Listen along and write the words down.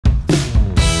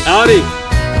Howdy!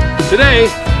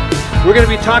 Today we're going to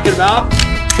be talking about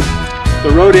the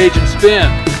road agent spin.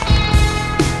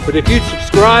 But if you'd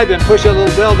subscribe and push that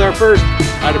little bell there first,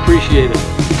 I'd appreciate it.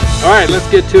 Alright,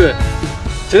 let's get to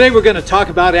it. Today we're going to talk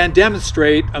about and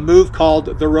demonstrate a move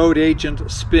called the road agent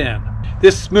spin.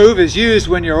 This move is used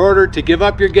when you're ordered to give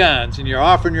up your guns and you're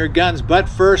offering your guns butt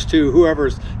first to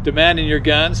whoever's demanding your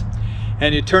guns,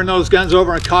 and you turn those guns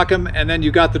over and cock them, and then you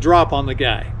got the drop on the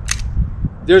guy.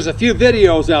 There's a few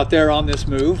videos out there on this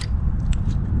move.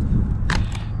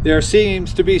 There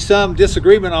seems to be some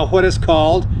disagreement on what it's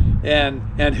called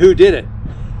and who did it.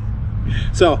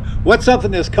 So what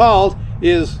something is called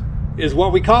is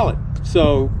what we call it.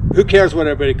 So who cares what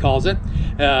everybody calls it?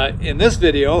 In this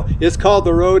video, it's called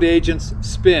the road agent's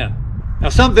spin. Now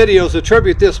some videos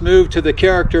attribute this move to the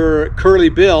character Curly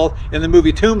Bill in the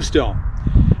movie Tombstone.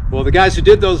 Well, the guys who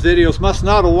did those videos must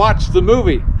not have watched the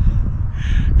movie,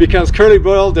 because Curly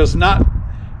Bill does not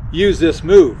use this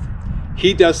move.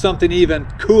 He does something even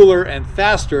cooler and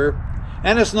faster,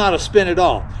 and it's not a spin at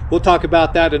all. We'll talk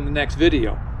about that in the next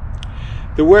video.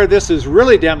 Where this is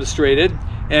really demonstrated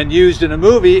and used in a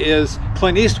movie is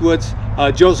Clint Eastwood's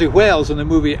JOSEY Wales in the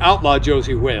movie Outlaw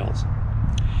JOSEY Wales.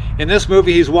 In this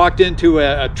movie, he's walked into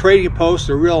a trading post,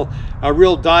 a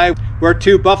real dive, where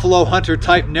two buffalo hunter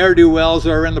type ne'er-do-wells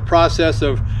are in the process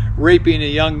of raping a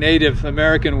young Native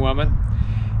American woman.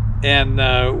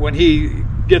 And when he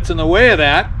gets in the way of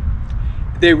that,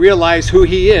 they realize who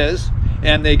he is,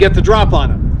 and they get the drop on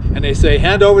him. And they say,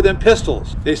 hand over them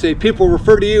pistols. They say, people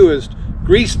refer to you as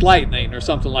greased lightning or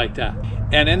something like that.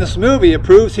 And in this movie, it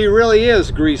proves he really is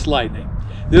greased lightning.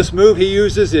 This move he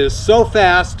uses is so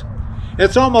fast,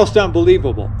 it's almost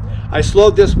unbelievable. I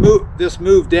slowed this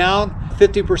move down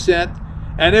 50%,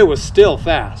 and it was still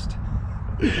fast.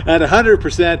 At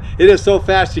 100%, it is so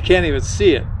fast you can't even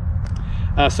see it.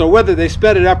 So whether they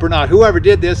sped it up or not, whoever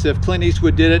did this, if Clint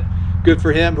Eastwood did it, good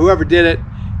for him. Whoever did it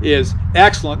is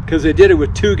excellent, because they did it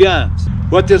with two guns.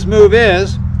 What this move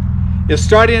is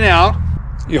starting out,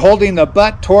 you're holding the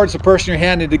butt towards the person you're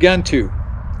handing the gun to.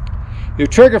 Your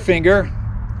trigger finger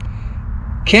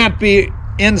can't be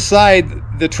inside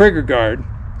the trigger guard,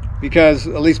 because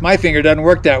at least my finger doesn't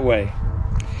work that way.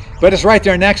 But it's right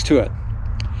there next to it.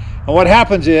 And what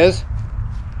happens is,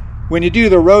 when you do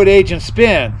the road agent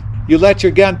spin, you let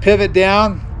your gun pivot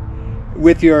down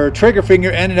with your trigger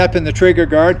finger ending up in the trigger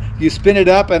guard. You spin it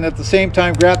up and at the same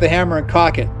time grab the hammer and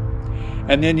cock it.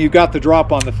 And then you got the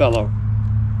drop on the fellow.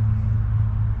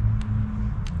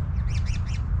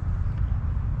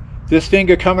 This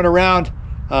finger coming around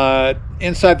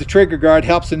inside the trigger guard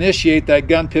helps initiate that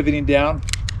gun pivoting down.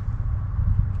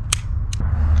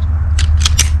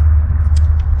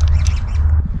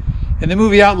 In the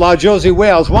movie Outlaw JOSEY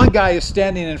Wales, one guy is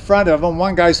standing in front of him,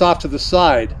 one guy's off to the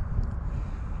side.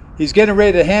 He's getting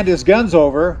ready to hand his guns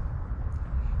over.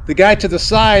 The guy to the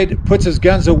side puts his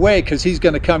guns away because he's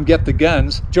going to come get the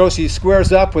guns. JOSEY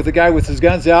squares up with the guy with his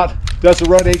guns out, does the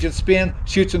road agent spin,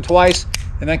 shoots him twice,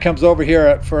 and then comes over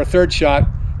here for a third shot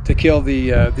to kill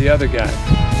the other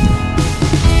guy.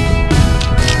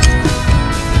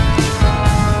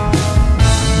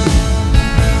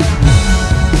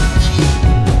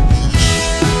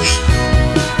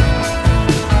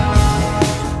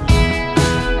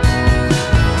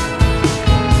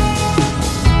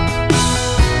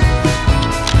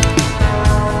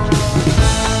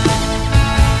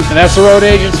 And that's the road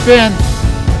agent spin.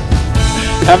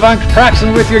 Have fun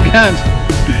practicing with your guns.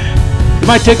 You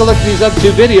might take a look at these other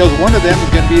two videos. One of them is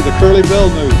going to be the Curly Bill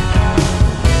move.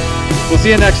 We'll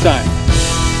see you next time.